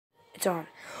It's on.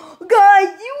 Guys,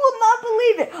 you will not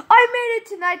believe it. I made it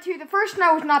to night 2. The first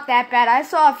night was not that bad. I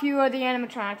saw a few of the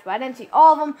animatronics, but I didn't see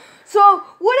all of them. So,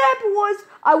 what happened was,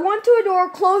 I went to a door,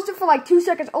 closed it for like 2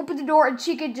 seconds, opened the door, and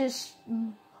Chica just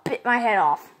bit my head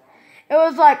off. It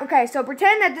was like, okay, so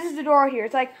pretend that this is the door here.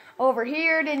 It's like, over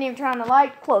here, didn't even turn on the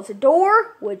light, close the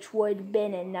door, which would have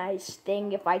been a nice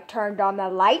thing if I turned on the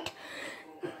light.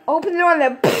 Open the door, and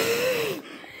then,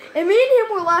 and me and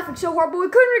him were laughing so hard, but we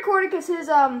couldn't record it because his,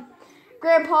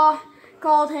 grandpa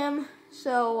called him,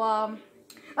 so,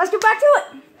 let's get back to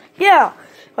it. Yeah,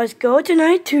 let's go to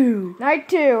night 2. Night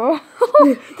 2.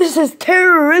 This is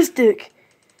terroristic.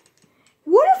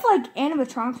 What if, like,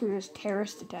 animatronics were just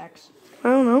terrorist attacks? I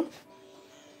don't know.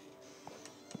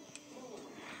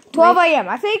 12 a.m.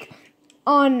 I think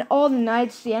on all the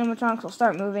nights, the animatronics will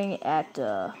start moving at,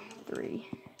 3.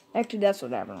 Actually, that's what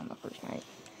happened on the first night.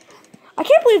 I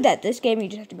can't believe that this game, you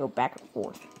just have to go back and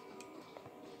forth.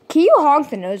 Can you honk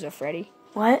the nose of Freddy?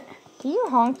 What? Can you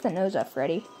honk the nose of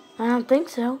Freddy? I don't think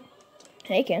so.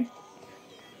 They can.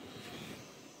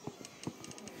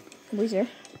 Loser.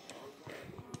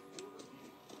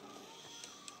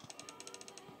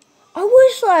 I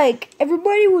wish like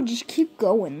everybody would just keep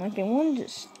going. Like they wanted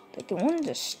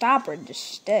to stop or just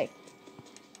stay.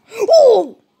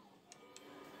 Oh!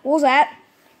 What was that?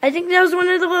 I think that was one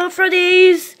of the little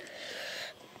Freddys.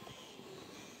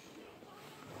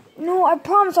 No, I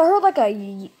promise. I heard like a.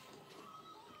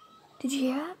 Did you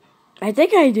hear that? I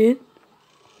think I did.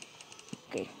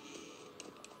 Okay.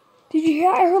 Did you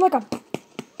hear that? I heard like a. I'm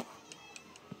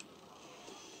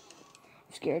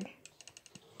scared.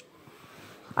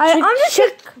 I'm just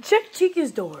check Chica's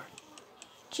door.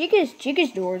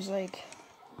 Chica's door is like.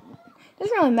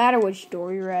 Doesn't really matter which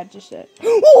door you're at. Just at.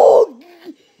 Oh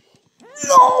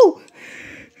no!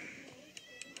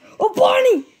 Oh,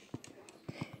 Bonnie!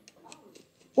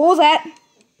 What was that?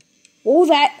 What was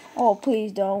that? Oh,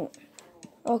 please don't.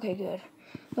 Okay, good.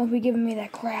 Don't be giving me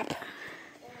that crap.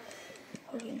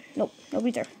 Okay, nope,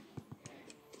 nobody's there.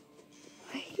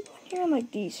 I keep on hearing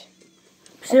like these.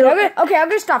 So, okay, I'm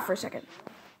gonna stop for a second.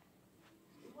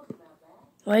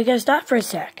 Why you gotta stop for a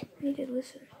sec? I need to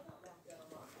listen.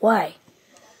 Why?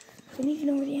 I need to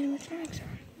know where the animatronics are.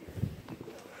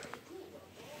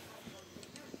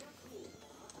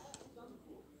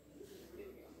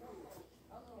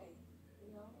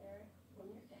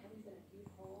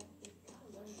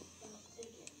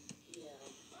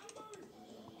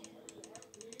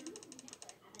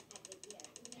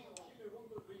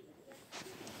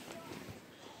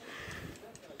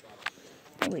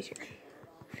 Nobody's here.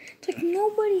 It's like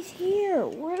nobody's here.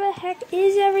 Where the heck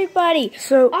is everybody?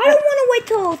 So I don't want to wait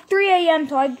till 3 a.m.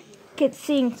 till I get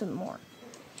seeing some more.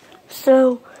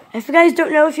 So if you guys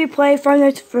don't know, if you play Five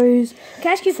Nights at Freddy's, Can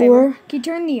I ask you a favor? Can you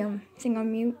turn the thing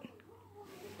on mute?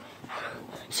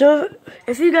 So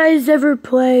if you guys ever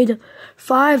played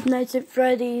Five Nights at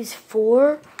Freddy's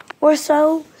 4 or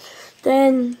so,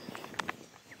 then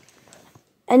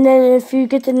if you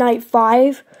get to night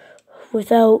 5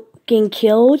 without getting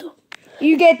killed,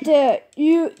 you get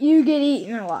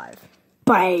eaten alive.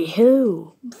 By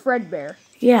who? Fredbear.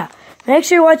 Yeah. Make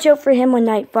sure you watch out for him on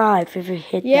night 5 if you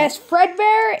hit Yes, that.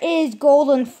 Fredbear is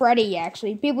Golden Freddy,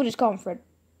 actually. People just call him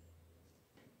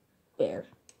Fredbear.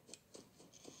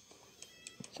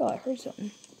 So I heard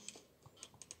something.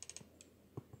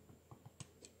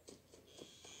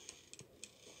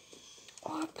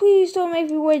 Oh, please don't make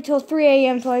me wait till 3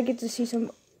 a.m. till I get to see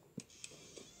some.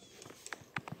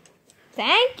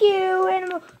 Thank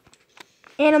you,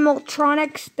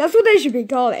 Animatronics. That's what they should be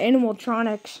called,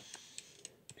 Animatronics.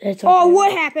 It's Oh, okay.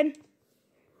 what happened?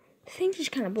 The thing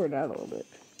just kind of blurred out a little bit.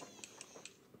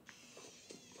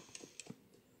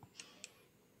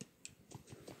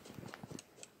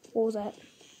 What was that?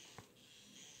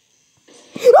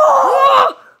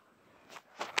 Oh!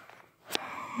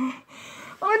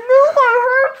 I knew I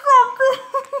heard something.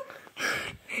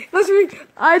 Listen,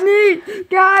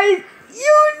 guys,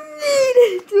 you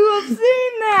need to have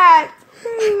seen that.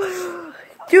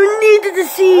 You needed to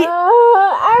see. I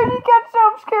just got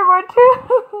jump scared by two.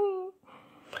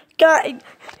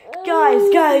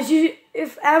 Guys,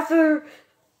 after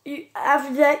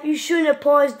that, you shouldn't have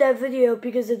paused that video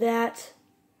because of that.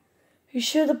 You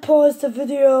should have paused the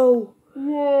video.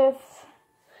 Yes.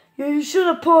 Yeah, you should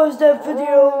have paused that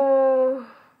video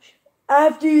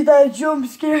after you that jump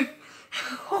scare.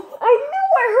 I knew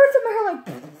I heard something. I heard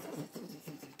like.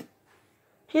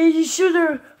 Yeah,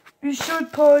 you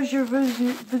should pause your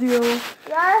video.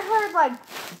 Yeah, I heard like.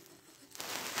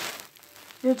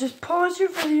 Yeah, just pause your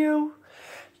video,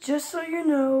 just so you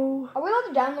know. Are we allowed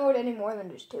to download any more than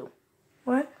just 2?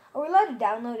 What? Are we allowed to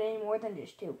download any more than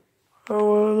just 2? I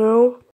wanna know.